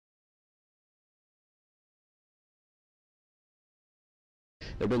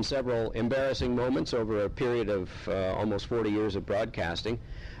There have been several embarrassing moments over a period of almost 40 years of broadcasting.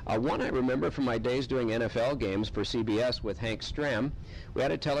 One I remember from my days doing NFL games for CBS with Hank Stram. We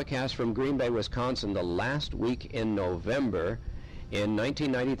had a telecast from Green Bay, Wisconsin the last week in November in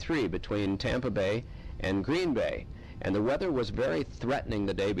 1993 between Tampa Bay and Green Bay. And the weather was very threatening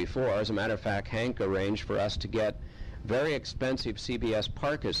the day before. As a matter of fact, Hank arranged for us to get very expensive CBS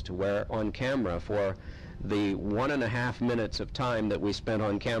parkas to wear on camera for the 1.5 minutes of time that we spent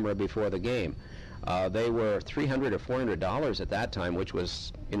on camera before the game. They were $300 or $400 at that time, which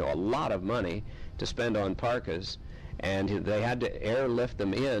was, a lot of money to spend on parkas. And they had to airlift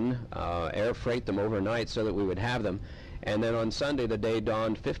them in, air freight them overnight so that we would have them. And then on Sunday, the day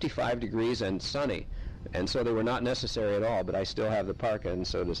dawned 55 degrees and sunny. And so they were not necessary at all, but I still have the parka, and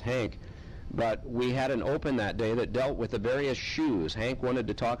so does Hank. But we had an open that day that dealt with the various shoes. Hank wanted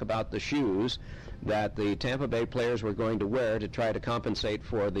to talk about the shoes that the Tampa Bay players were going to wear to try to compensate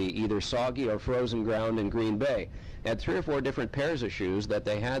for the either soggy or frozen ground in Green Bay. They had 3 or 4 different pairs of shoes that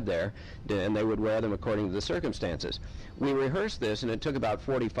they had there, and they would wear them according to the circumstances. We rehearsed this, and it took about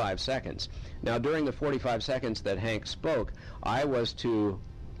 45 seconds. Now, during the 45 seconds that Hank spoke, I was to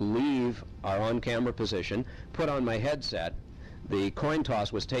leave our on-camera position, put on my headset. The coin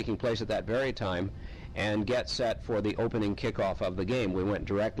toss was taking place at that very time, and get set for the opening kickoff of the game. We went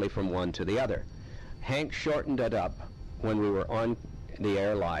directly from one to the other. Hank shortened it up when we were on the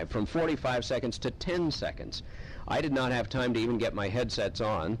air live from 45 seconds to 10 seconds. I did not have time to even get my headsets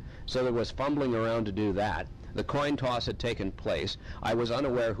on, so there was fumbling around to do that. The coin toss had taken place. I was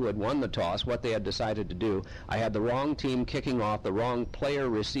unaware who had won the toss, what they had decided to do. I had the wrong team kicking off, the wrong player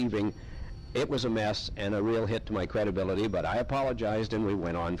receiving. It was a mess and a real hit to my credibility, but I apologized and we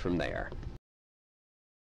went on from there.